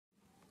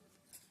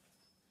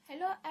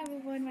Hello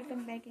everyone,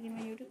 welcome back again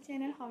my YouTube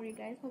channel. How are you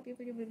guys? Hope you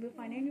will be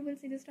fine and you will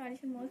see the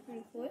stylish and most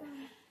beautiful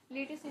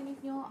latest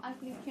unique new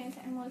collections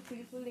and most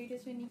beautiful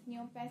latest unique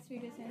new best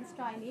videos and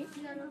stylish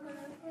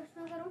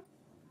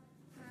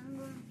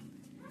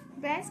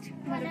best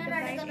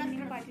bright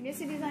evening party dress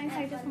designs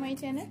items from my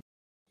channel.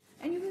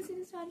 And you will see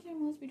the stylish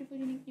and most beautiful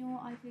unique new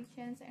all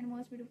collections and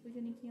most beautiful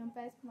unique new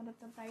best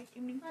bright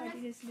evening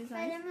party dress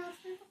designs.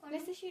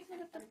 Let's see sheet of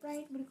the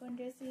bright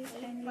burgundy dresses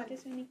and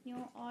latest unique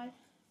new all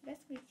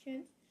best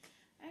collections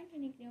and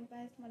unique new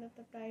best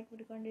the bright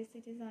burgundy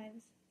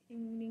designs,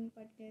 evening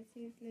party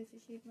dresses. Let's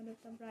see sheet of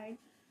the bright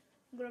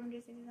groom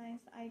dress designs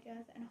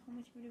ideas and how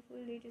much beautiful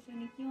latest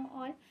unique new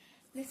all.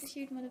 Let's see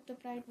sheet of the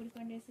bright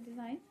burgundy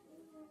designs.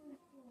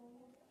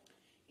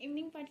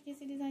 Evening party dress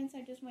designs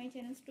are just my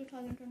channel's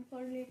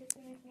 2024 latest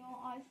unique new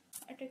all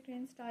attractive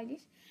and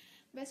stylish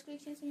best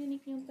collections and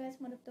unique new best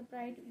the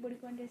bright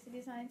bodycon dress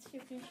designs,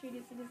 shifting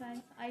shades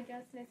designs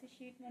ideas. Let's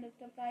sheet of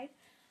the bright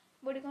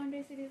bodycon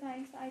dress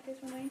designs ideas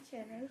from my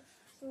channel.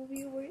 So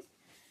viewers,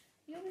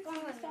 you will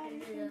see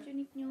stylish and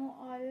unique new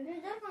all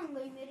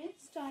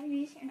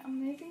stylish and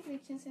amazing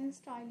collections and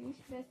stylish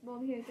best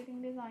bob hair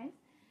cutting designs,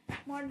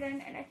 modern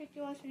and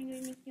attractive also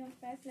unique new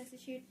best. Let's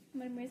sheet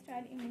mermaid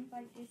style evening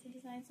party dress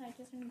designs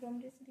ideas and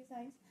groom dress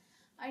designs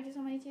ideas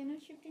on my channel,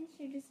 shifting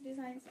shades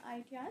designs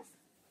ideas.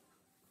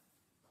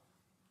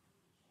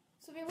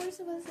 So viewers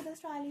will see the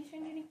stylish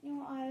and unique new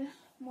all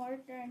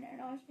modern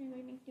and also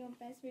unique new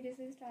best videos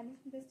and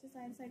stylish best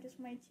designs ideas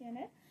on my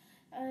channel.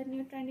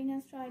 New trending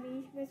and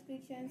stylish best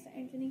collections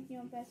and unique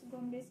new best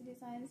groom dress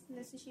designs.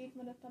 Let's sheet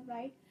of the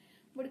bright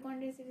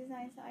bodycon dress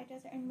designs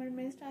ideas and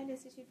mermaid style.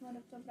 Let's sheet of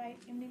the bright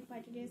evening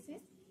party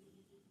dresses.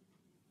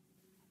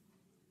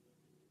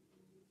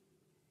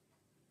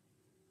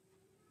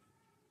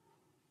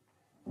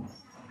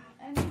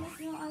 And unique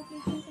new all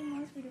collections and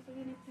most beautiful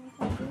unique new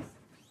fabrics.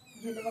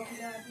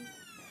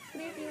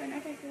 Creative and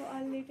attractive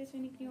all latest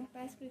unique new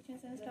best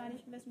collections and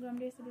stylish best groom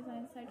dress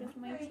designs ideas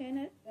on my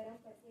channel.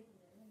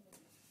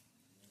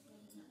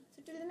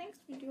 So till the next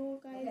video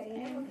guys,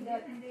 and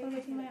for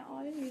watching my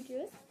all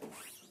videos,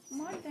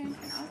 more than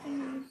and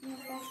outstanding new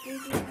best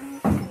creative and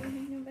also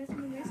new best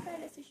movie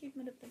stylish sheet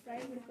of the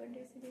bright bodycon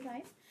dress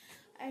designs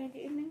and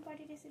evening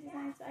party dress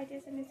designs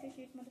ideas and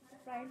sheet of the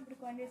bright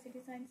bodycon dress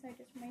designs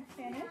ideas on my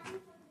channel.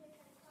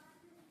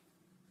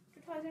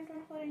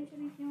 2024 and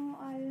unique new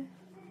all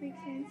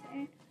collections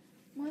and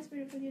most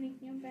beautiful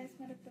unique new best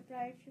of the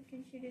bright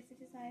 15 shades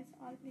designs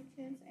all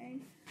collections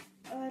and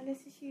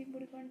let's sheet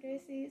bodycon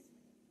dresses,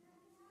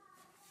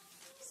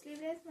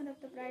 sleeveless of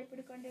the bright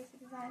bodycon dress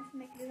designs,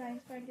 neck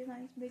designs, front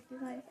designs, big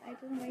designs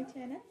items on my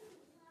channel.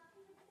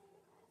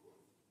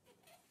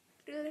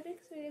 Till the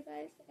next video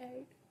guys,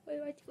 and for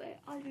watching my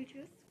all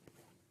videos.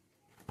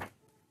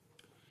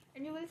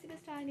 And you will see the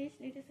stylish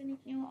latest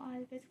unique new all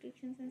best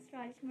collections and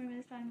stylish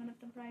mermaid style of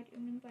the bright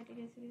evening party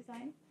dress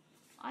design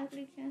all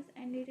collections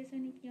and latest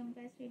unique new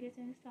best videos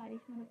and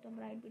stylish of the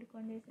bright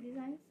bodycon dress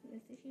designs.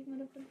 Let's see sheet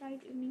of the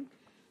bright evening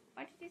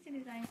party dress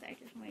designs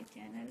items on my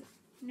channel.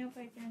 New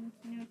patterns,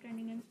 new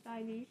trending and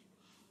stylish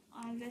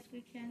all best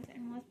collections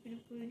and most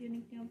beautiful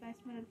unique new best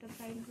of the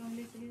bright groom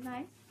dress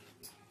designs.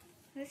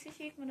 Let's see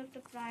sheet of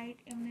the bright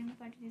evening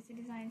party dress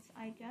designs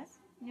ideas,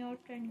 new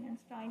trending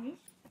and stylish